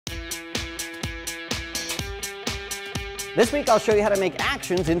This week I'll show you how to make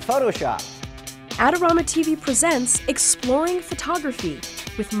actions in Photoshop. Adorama TV presents Exploring Photography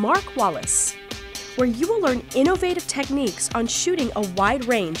with Mark Wallace, where you will learn innovative techniques on shooting a wide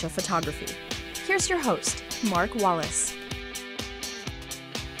range of photography. Here's your host, Mark Wallace.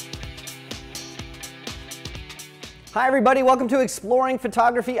 Hi everybody, welcome to Exploring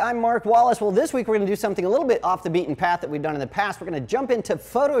Photography. I'm Mark Wallace. Well, this week we're going to do something a little bit off the beaten path that we've done in the past. We're going to jump into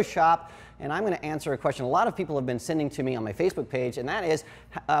Photoshop, and I'm going to answer a question a lot of people have been sending to me on my Facebook page, and that is,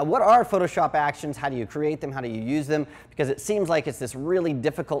 what are Photoshop actions? How do you create them? How do you use them? Because it seems like it's this really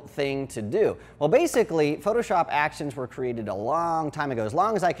difficult thing to do. Well, basically, Photoshop actions were created a long time ago. As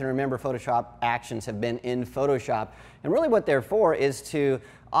long as I can remember, Photoshop actions have been in Photoshop, and really what they're for is to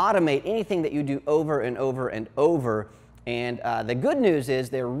automate anything that you do over and over and over. And the good news is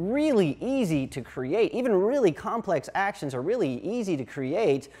they're really easy to create. Even really complex actions are really easy to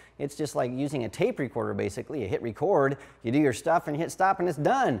create. It's just like using a tape recorder, basically. You hit record, you do your stuff, and you hit stop, and it's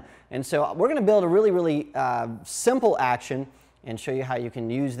done. And so we're going to build a really simple action and show you how you can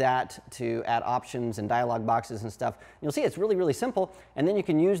use that to add options and dialog boxes and stuff. You'll see it's really simple, and then you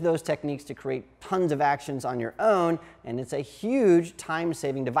can use those techniques to create tons of actions on your own, and it's a huge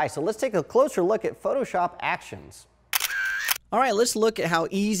time-saving device. So let's take a closer look at Photoshop actions. All right, let's look at how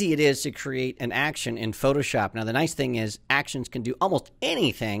easy it is to create an action in Photoshop. Now, the nice thing is actions can do almost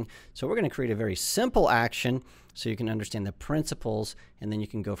anything, so we're going to create a very simple action so you can understand the principles, and then you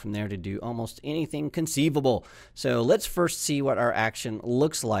can go from there to do almost anything conceivable. So let's first see what our action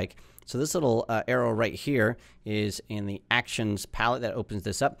looks like. So this little arrow right here is in the Actions palette that opens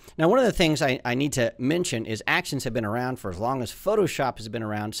this up. Now, one of the things I need to mention is actions have been around for as long as Photoshop has been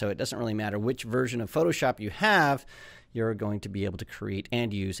around, so it doesn't really matter which version of Photoshop you have, you're going to be able to create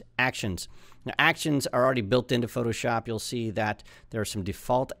and use actions. Now, actions are already built into Photoshop. You'll see that there are some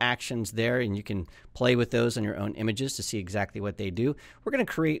default actions there, and you can play with those on your own images to see exactly what they do. We're going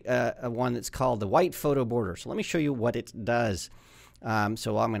to create a one that's called the white photo border. So let me show you what it does.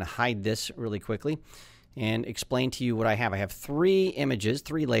 So I'm going to hide this really quickly and explain to you what I have. I have three images,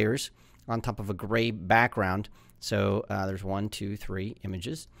 three layers on top of a gray background. So there's 1, 2, 3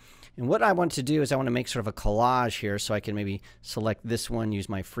 images. And what I want to do is I want to make sort of a collage here, so I can maybe select this one, use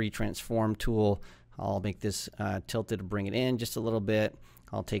my free transform tool. I'll make this tilted to bring it in just a little bit.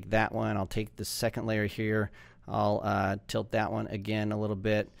 I'll take that one. I'll take the second layer here. I'll tilt that one again a little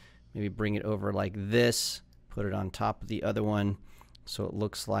bit. Maybe bring it over like this. Put it on top of the other one. So it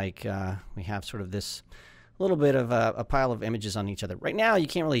looks like we have sort of this little bit of a pile of images on each other. Right now, you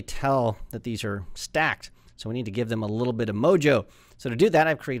can't really tell that these are stacked. So we need to give them a little bit of mojo. So to do that,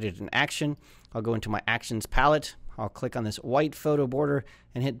 I've created an action. I'll go into my Actions palette. I'll click on this white photo border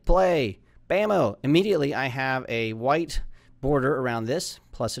and hit play. Bammo! Immediately, I have a white border around this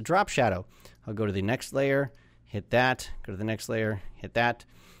plus a drop shadow. I'll go to the next layer, hit that, go to the next layer, hit that.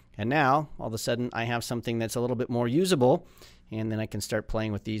 And now, all of a sudden, I have something that's a little bit more usable. And then I can start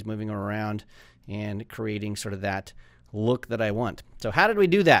playing with these, moving them around, and creating sort of that look that I want. So how did we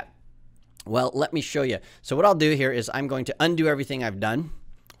do that? Well, let me show you. So what I'll do here is I'm going to undo everything I've done.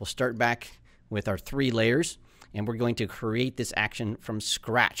 We'll start back with our three layers, and we're going to create this action from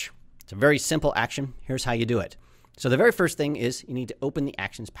scratch. It's a very simple action. Here's how you do it. So the very first thing is you need to open the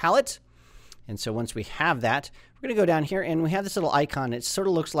Actions palette. And so once we have that, we're going to go down here, and we have this little icon. It sort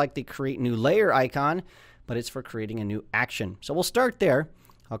of looks like the Create New Layer icon, but it's for creating a new action. So we'll start there.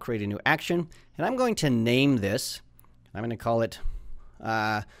 I'll create a new action, and I'm going to name this. I'm going to call it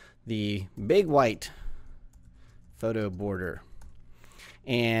the big white photo border.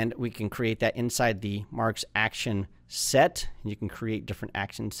 And we can create that inside the Mark's action set. And you can create different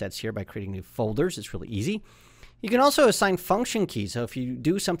action sets here by creating new folders. It's really easy. You can also assign function keys. So if you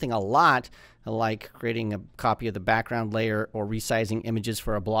do something a lot, like creating a copy of the background layer or resizing images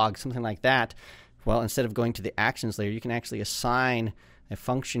for a blog, something like that, well, instead of going to the actions layer, you can actually assign a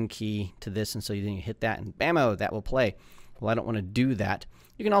function key to this. And so you hit that, and bammo, that will play. Well, I don't want to do that.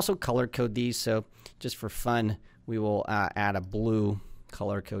 You can also color code these, so just for fun, we will add a blue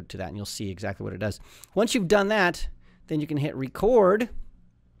color code to that, and you'll see exactly what it does. Once you've done that, then you can hit record,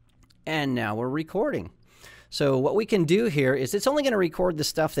 and now we're recording. So what we can do here is it's only going to record the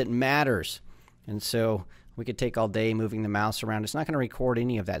stuff that matters, and so we could take all day moving the mouse around. It's not going to record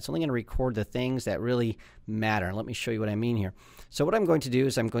any of that. It's only going to record the things that really matter. Let me show you what I mean here. So what I'm going to do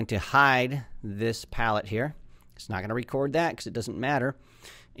is I'm going to hide this palette here. It's not going to record that because it doesn't matter.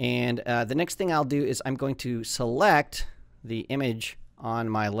 And the next thing I'll do is I'm going to select the image on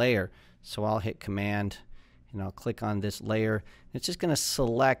my layer. So I'll hit Command, and I'll click on this layer. It's just going to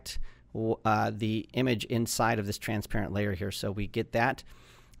select the image inside of this transparent layer here. So we get that.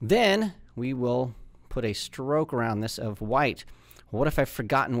 Then we will put a stroke around this of white. What if I've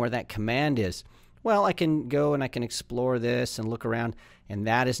forgotten where that command is? Well, I can go and I can explore this and look around, and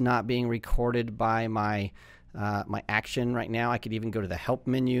that is not being recorded by my my action right now. I could even go to the help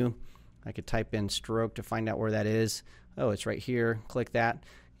menu. I could type in stroke to find out where that is. Oh, it's right here. Click that.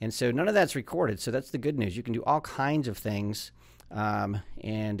 And so none of that's recorded. So that's the good news. You can do all kinds of things,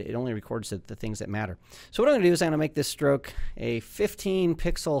 and it only records the things that matter. So what I'm going to do is I'm going to make this stroke a 15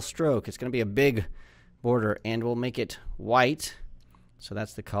 pixel stroke. It's going to be a big border, and we'll make it white. So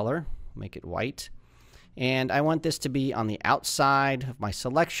that's the color. Make it white. And I want this to be on the outside of my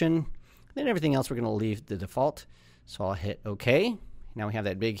selection. Then everything else we're going to leave the default. So I'll hit OK. Now we have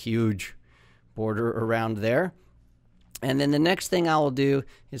that big, huge border around there. And then the next thing I will do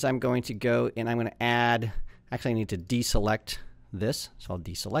is I'm going to go and I'm going to add, actually I need to deselect this. So I'll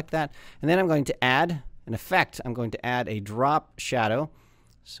deselect that. And then I'm going to add an effect. I'm going to add a drop shadow.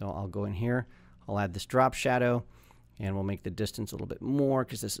 So I'll go in here. I'll add this drop shadow. And we'll make the distance a little bit more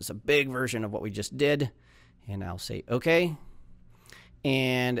because this is a big version of what we just did. And I'll say OK.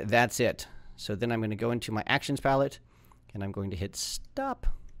 And that's it. So then I'm going to go into my actions palette and I'm going to hit stop.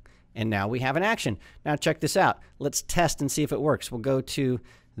 And now we have an action. Now check this out. Let's test and see if it works. We'll go to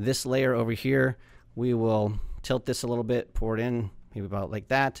this layer over here. We will tilt this a little bit, pour it in, maybe about like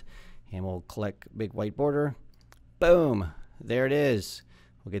that. And we'll click big white border. Boom. There it is.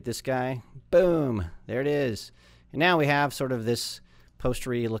 We'll get this guy. Boom. There it is. And now we have sort of this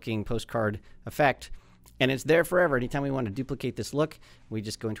postery looking postcard effect. And it's there forever. Anytime we want to duplicate this look, we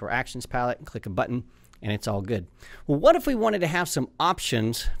just go into our actions palette and click a button, and it's all good. Well, what if we wanted to have some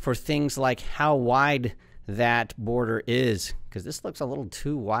options for things like how wide that border is? Because this looks a little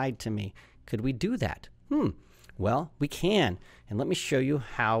too wide to me. Could we do that? Well, we can. And let me show you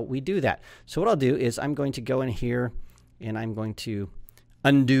how we do that. So what I'll do is I'm going to go in here, and I'm going to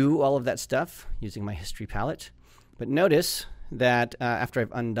undo all of that stuff using my history palette. But notice that after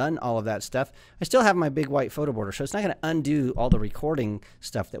I've undone all of that stuff, I still have my big white photo border. So it's not going to undo all the recording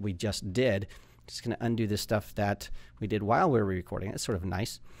stuff that we just did. It's going to undo the stuff that we did while we were recording. It's sort of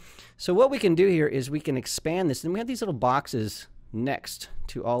nice. So what we can do here is we can expand this. And we have these little boxes next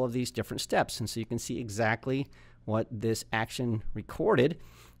to all of these different steps. And so you can see exactly what this action recorded.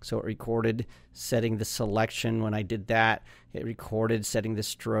 So it recorded setting the selection when I did that. It recorded setting the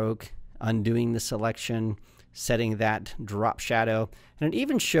stroke, undoing the selection, setting that drop shadow, and it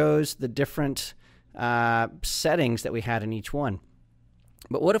even shows the different settings that we had in each one.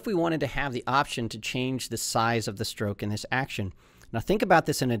 But what if we wanted to have the option to change the size of the stroke in this action? Now think about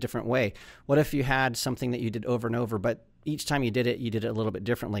this in a different way. What if you had something that you did over and over, but each time you did it a little bit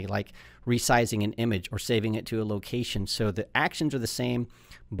differently, like resizing an image or saving it to a location. So the actions are the same,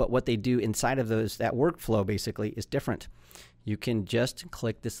 but what they do inside of that workflow basically is different. You can just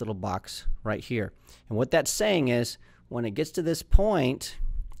click this little box right here. And what that's saying is when it gets to this point,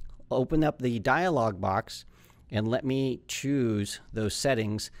 open up the dialog box and let me choose those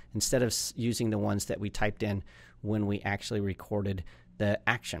settings instead of using the ones that we typed in when we actually recorded the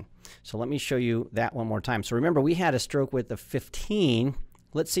action. So let me show you that one more time. So remember, we had a stroke width of 15.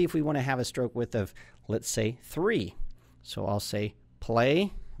 Let's see if we want to have a stroke width of, let's say, 3. So I'll say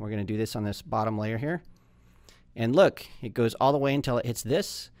play. We're going to do this on this bottom layer here. And look, it goes all the way until it hits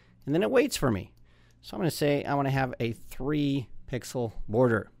this, and then it waits for me. So I'm going to say I want to have a 3 pixel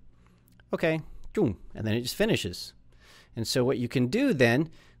border. Okay, boom, and then it just finishes. And so what you can do then,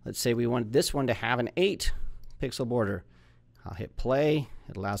 let's say we want this one to have an 8 pixel border. I'll hit play.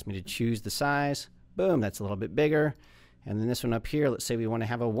 It allows me to choose the size. Boom, that's a little bit bigger. And then this one up here, let's say we want to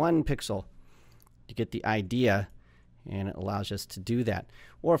have a 1 pixel. You get the idea, and it allows us to do that.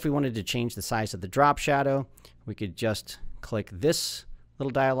 Or if we wanted to change the size of the drop shadow, we could just click this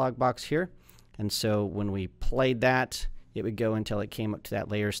little dialog box here. And so when we played that, it would go until it came up to that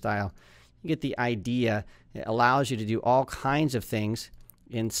layer style. You get the idea. It allows you to do all kinds of things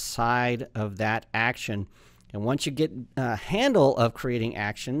inside of that action. And once you get a handle of creating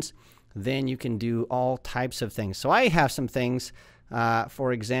actions, then you can do all types of things. So I have some things,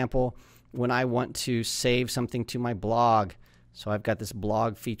 for example, when I want to save something to my blog. So I've got this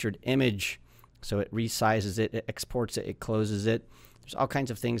blog featured image. So it resizes it, it exports it, it closes it. There's all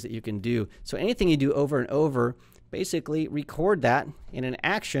kinds of things that you can do. So anything you do over and over, basically record that in an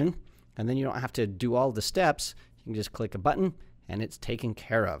action, and then you don't have to do all the steps. You can just click a button, and it's taken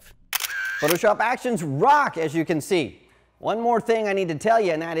care of. Photoshop actions rock, as you can see. One more thing I need to tell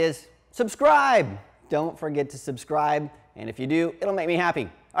you, and that is subscribe. Don't forget to subscribe, and if you do, it'll make me happy.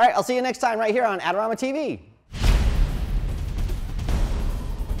 All right, I'll see you next time right here on Adorama TV.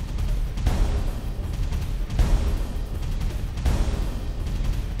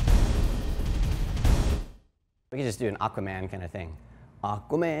 We could just do an Aquaman kind of thing.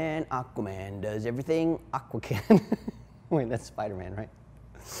 Aquaman, Aquaman does everything Aqua can. Wait, that's Spider-Man, right?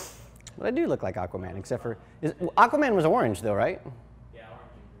 But I do look like Aquaman, except for... Aquaman was orange, though, right? Yeah, orange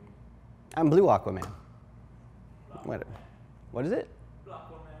and green. I'm blue Aquaman. What is it?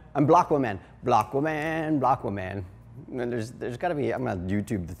 Blockwoman. I'm Blockwoman. Blockwoman, Blockwoman. And there's got to be... I'm going to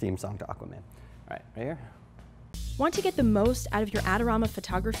YouTube the theme song to Aquaman. All right, right here. Want to get the most out of your Adorama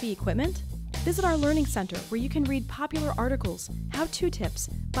photography equipment? Visit our Learning Center where you can read popular articles, how-to tips,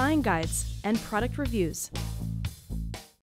 buying guides, and product reviews.